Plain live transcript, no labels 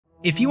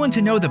If you want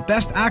to know the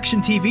best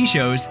action TV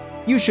shows,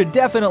 you should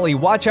definitely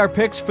watch our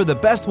picks for the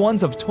best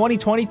ones of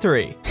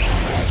 2023.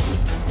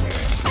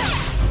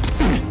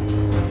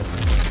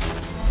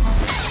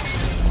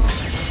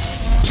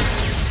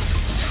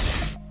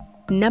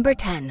 Number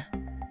 10.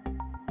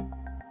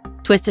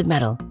 Twisted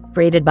Metal,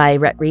 created by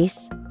Rhett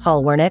Reese,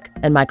 Paul Wernick,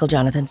 and Michael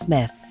Jonathan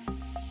Smith.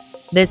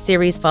 This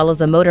series follows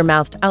a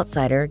motor-mouthed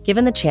outsider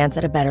given the chance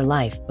at a better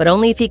life, but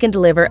only if he can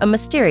deliver a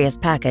mysterious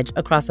package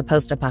across a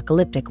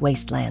post-apocalyptic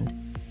wasteland.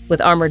 With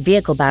armored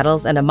vehicle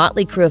battles and a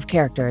motley crew of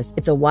characters,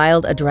 it's a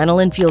wild,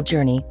 adrenaline-fueled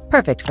journey,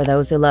 perfect for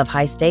those who love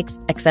high-stakes,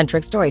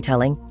 eccentric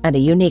storytelling, and a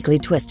uniquely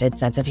twisted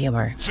sense of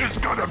humor. This is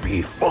gonna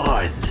be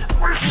fun.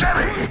 We're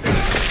steady.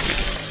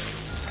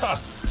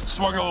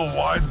 Swung a little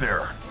wide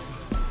there.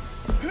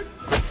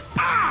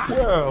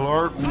 Well,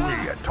 aren't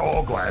we a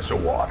tall glass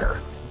of water?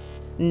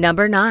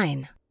 Number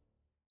 9.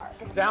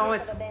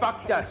 Valance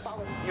fucked us.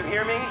 You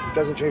hear me? It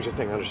doesn't change a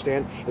thing,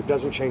 understand? It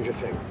doesn't change a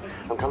thing.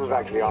 I'm coming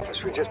back to the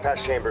office. We just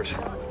passed Chambers.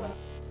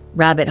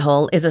 Rabbit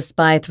Hole is a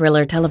spy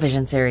thriller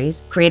television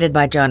series created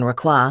by John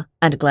Requa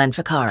and Glenn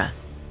Ficarra.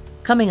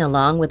 Coming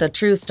along with a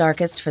true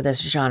Starkist for this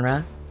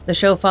genre, the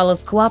show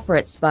follows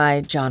cooperate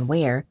spy John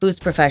Weir, whose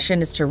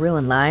profession is to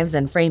ruin lives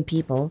and frame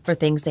people for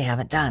things they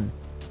haven't done.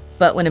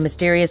 But when a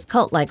mysterious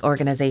cult-like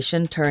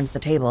organization turns the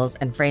tables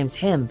and frames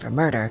him for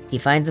murder, he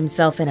finds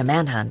himself in a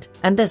manhunt,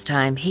 and this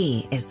time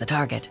he is the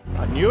target.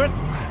 I knew it.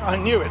 I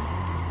knew it.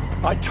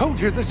 I told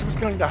you this was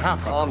going to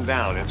happen. Calm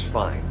down, it's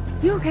fine.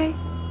 You okay?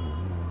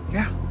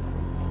 Yeah.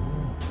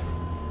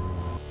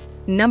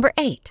 Number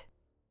 8.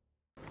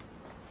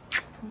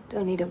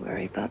 Don't need to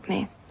worry about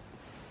me.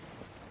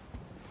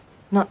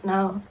 Not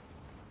now.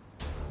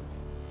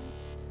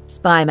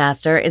 Spy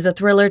Master is a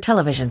thriller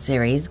television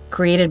series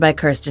created by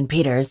Kirsten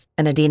Peters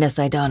and Adina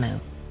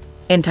Saidonu.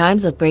 In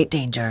times of great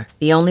danger,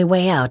 the only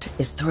way out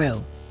is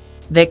through.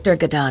 Victor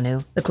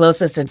Gadanu, the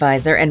closest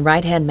advisor and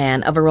right-hand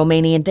man of a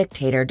Romanian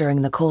dictator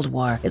during the Cold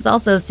War, is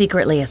also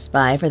secretly a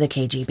spy for the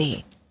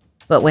KGB.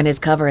 But when his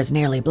cover is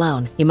nearly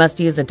blown, he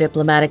must use a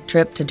diplomatic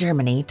trip to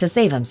Germany to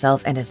save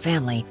himself and his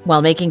family,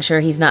 while making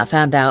sure he's not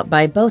found out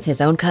by both his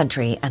own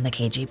country and the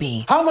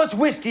KGB. How much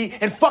whiskey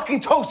and fucking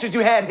toasters you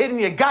had hidden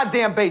in your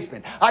goddamn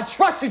basement? I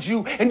trusted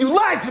you and you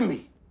lied to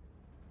me.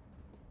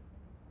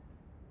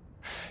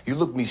 You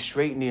looked me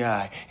straight in the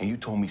eye and you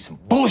told me some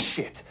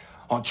bullshit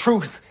on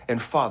truth and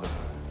fatherhood.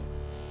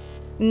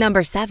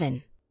 Number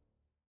 7.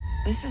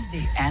 This is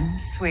the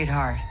end,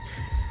 sweetheart.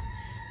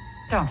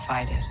 Don't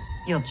fight it.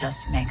 You'll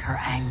just make her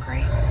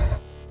angry.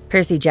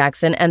 Percy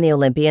Jackson and the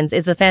Olympians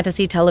is a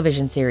fantasy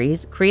television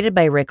series created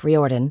by Rick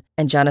Riordan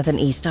and Jonathan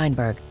E.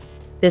 Steinberg.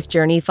 This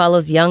journey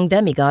follows young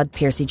demigod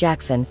Percy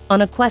Jackson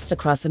on a quest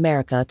across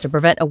America to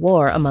prevent a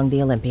war among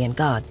the Olympian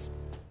gods.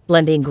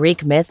 Blending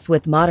Greek myths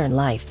with modern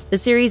life, the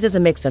series is a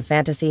mix of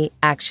fantasy,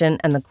 action,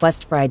 and the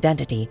quest for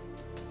identity.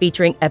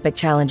 Featuring epic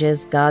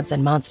challenges, gods,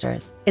 and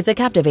monsters, it's a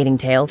captivating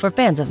tale for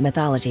fans of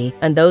mythology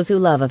and those who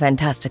love a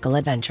fantastical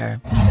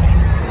adventure.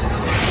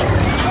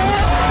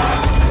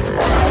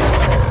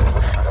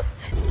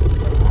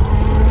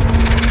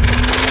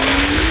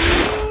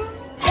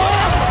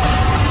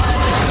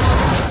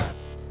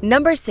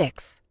 Number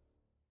 6.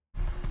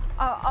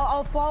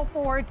 I'll fall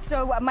forward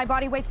so my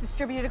body weight's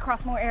distributed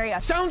across more area.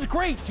 Sounds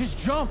great. Just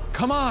jump.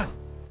 Come on.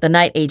 The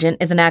Night Agent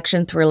is an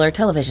action thriller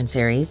television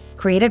series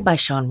created by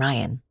Sean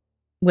Ryan.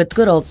 With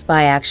good old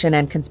spy action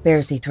and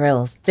conspiracy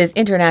thrills, this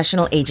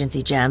international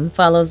agency gem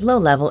follows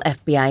low-level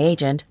FBI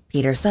agent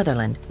Peter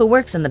Sutherland, who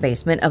works in the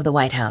basement of the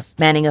White House,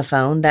 manning a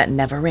phone that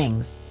never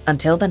rings,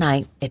 until the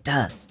night it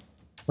does.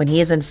 When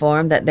he is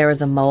informed that there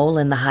is a mole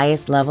in the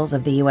highest levels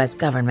of the U.S.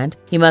 government,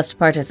 he must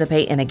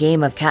participate in a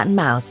game of cat and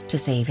mouse to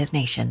save his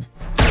nation.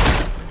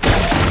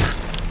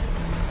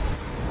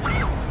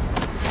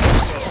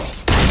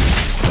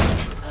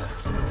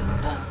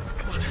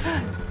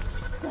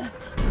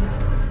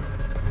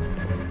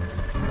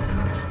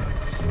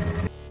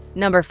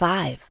 Number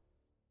 5.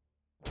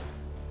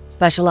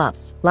 Special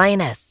Ops: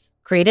 Lioness,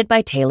 created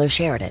by Taylor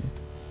Sheridan.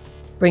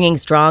 Bringing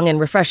strong and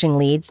refreshing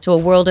leads to a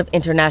world of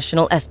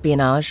international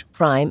espionage,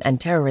 crime,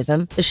 and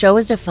terrorism, the show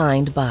is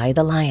defined by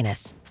the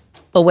Lioness.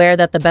 Aware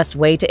that the best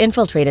way to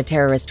infiltrate a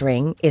terrorist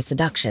ring is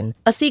seduction,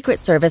 a secret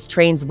service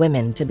trains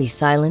women to be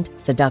silent,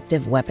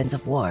 seductive weapons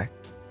of war.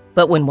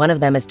 But when one of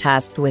them is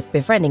tasked with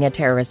befriending a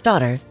terrorist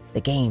daughter,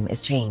 the game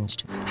is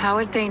changed. How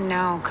would they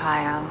know,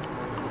 Kyle?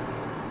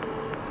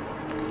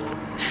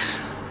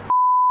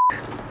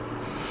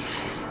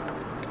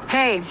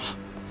 Hey,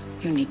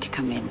 you need to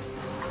come in.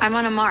 I'm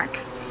on a mark.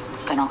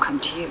 Then I'll come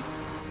to you.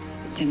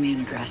 Send me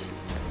an address.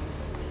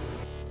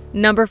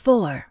 Number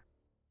 4.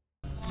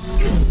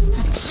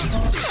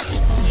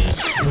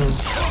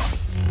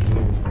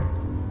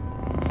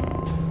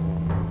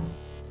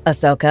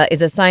 Ahsoka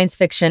is a science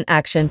fiction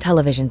action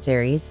television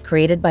series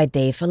created by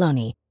Dave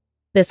Filoni.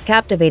 This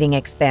captivating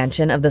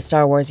expansion of the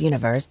Star Wars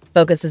universe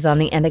focuses on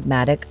the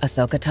enigmatic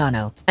Ahsoka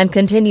Tano and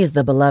continues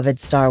the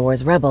beloved Star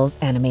Wars Rebels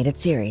animated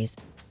series.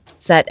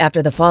 Set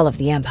after the fall of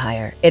the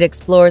Empire, it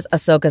explores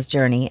Ahsoka's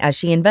journey as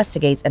she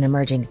investigates an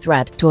emerging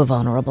threat to a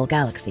vulnerable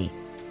galaxy.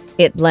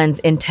 It blends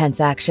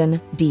intense action,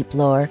 deep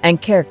lore,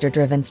 and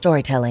character-driven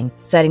storytelling,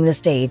 setting the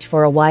stage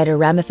for a wider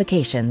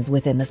ramifications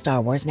within the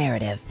Star Wars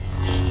narrative.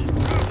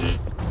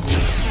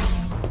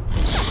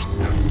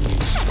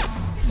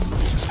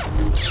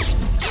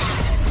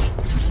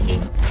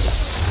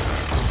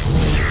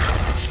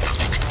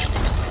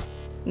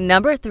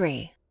 Number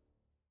 3.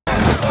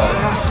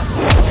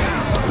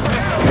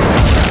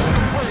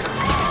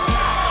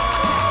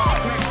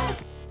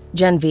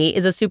 Gen V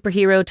is a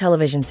superhero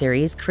television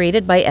series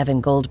created by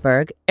Evan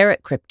Goldberg,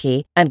 Eric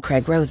Kripke, and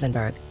Craig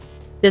Rosenberg.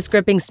 This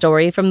gripping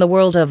story from the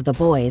world of The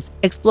Boys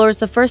explores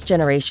the first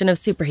generation of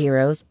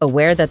superheroes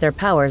aware that their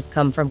powers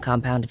come from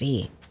Compound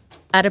V.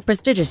 At a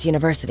prestigious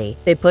university,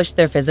 they push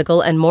their physical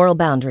and moral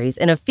boundaries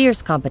in a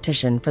fierce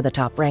competition for the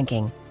top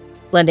ranking.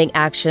 Blending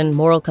action,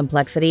 moral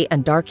complexity,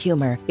 and dark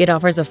humor, it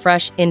offers a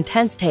fresh,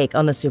 intense take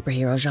on the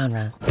superhero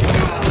genre.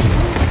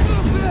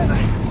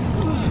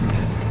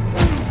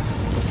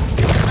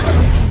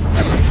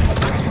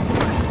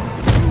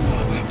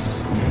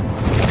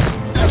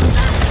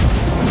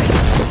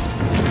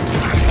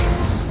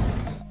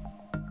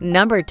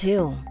 Number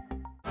 2.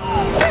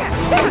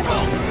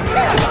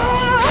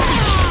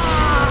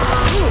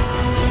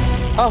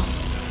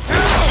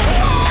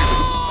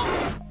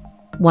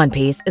 One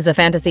Piece is a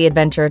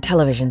fantasy-adventure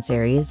television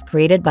series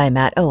created by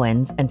Matt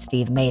Owens and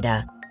Steve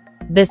Maida.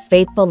 This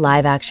faithful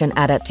live-action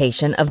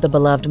adaptation of the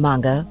beloved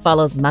manga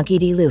follows Monkey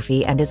D.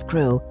 Luffy and his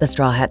crew, the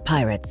Straw Hat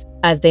Pirates,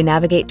 as they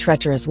navigate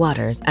treacherous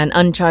waters and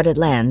uncharted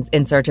lands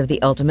in search of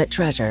the ultimate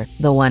treasure,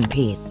 the One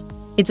Piece.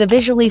 It's a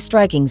visually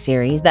striking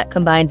series that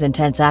combines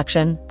intense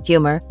action,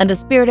 humor, and a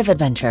spirit of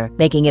adventure,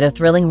 making it a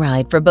thrilling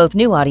ride for both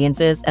new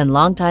audiences and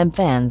longtime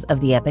fans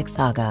of the epic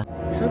saga.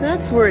 So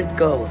that's where it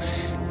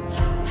goes.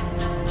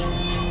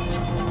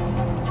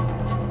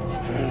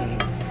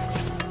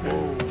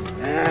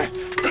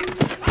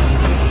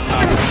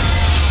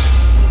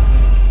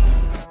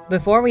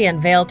 Before we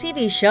unveil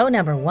TV show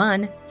number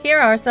 1, here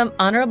are some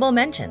honorable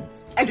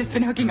mentions. I've just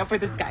been hooking up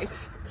with this guy.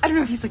 I don't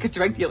know if he's like a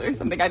drug dealer or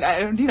something. I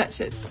don't do that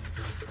shit.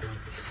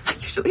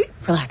 Usually.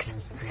 Relax.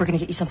 We're gonna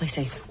get you someplace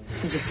safe.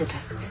 You just sit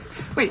tight.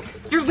 Wait,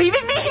 you're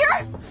leaving me here?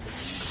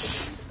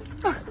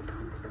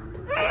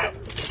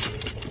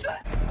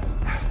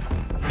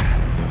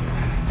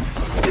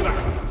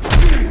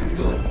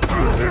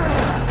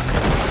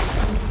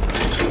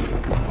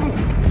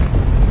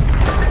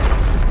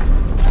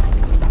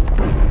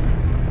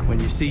 When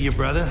you see your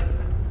brother,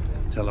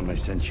 tell him I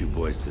sent you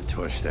boys to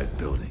torch that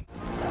building.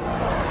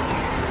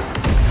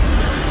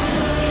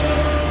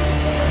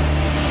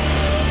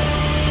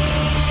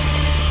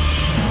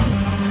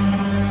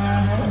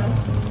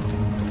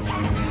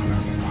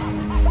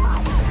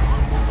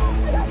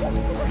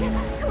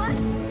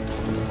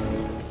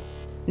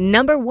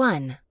 Number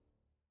 1.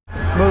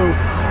 Move.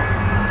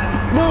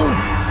 Move!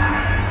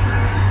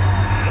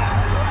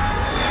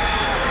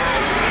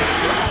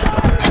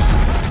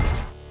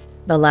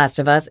 The Last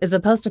of Us is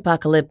a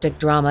post-apocalyptic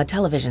drama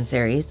television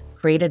series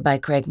created by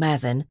Craig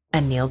Mazin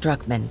and Neil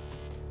Druckmann.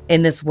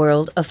 In this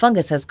world, a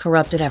fungus has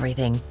corrupted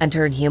everything and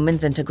turned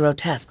humans into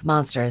grotesque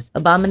monsters,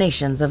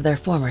 abominations of their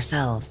former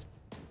selves.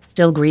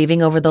 Still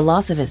grieving over the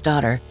loss of his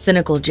daughter,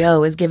 cynical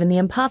Joe is given the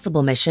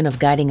impossible mission of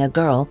guiding a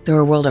girl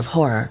through a world of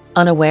horror,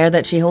 unaware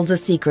that she holds a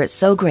secret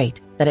so great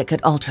that it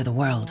could alter the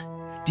world.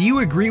 Do you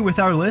agree with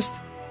our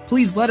list?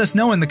 Please let us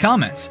know in the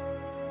comments.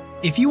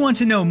 If you want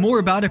to know more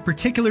about a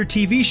particular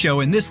TV show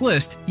in this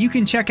list, you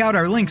can check out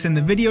our links in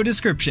the video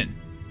description.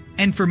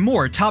 And for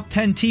more top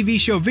 10 TV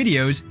show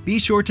videos, be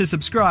sure to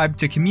subscribe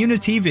to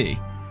communiTV.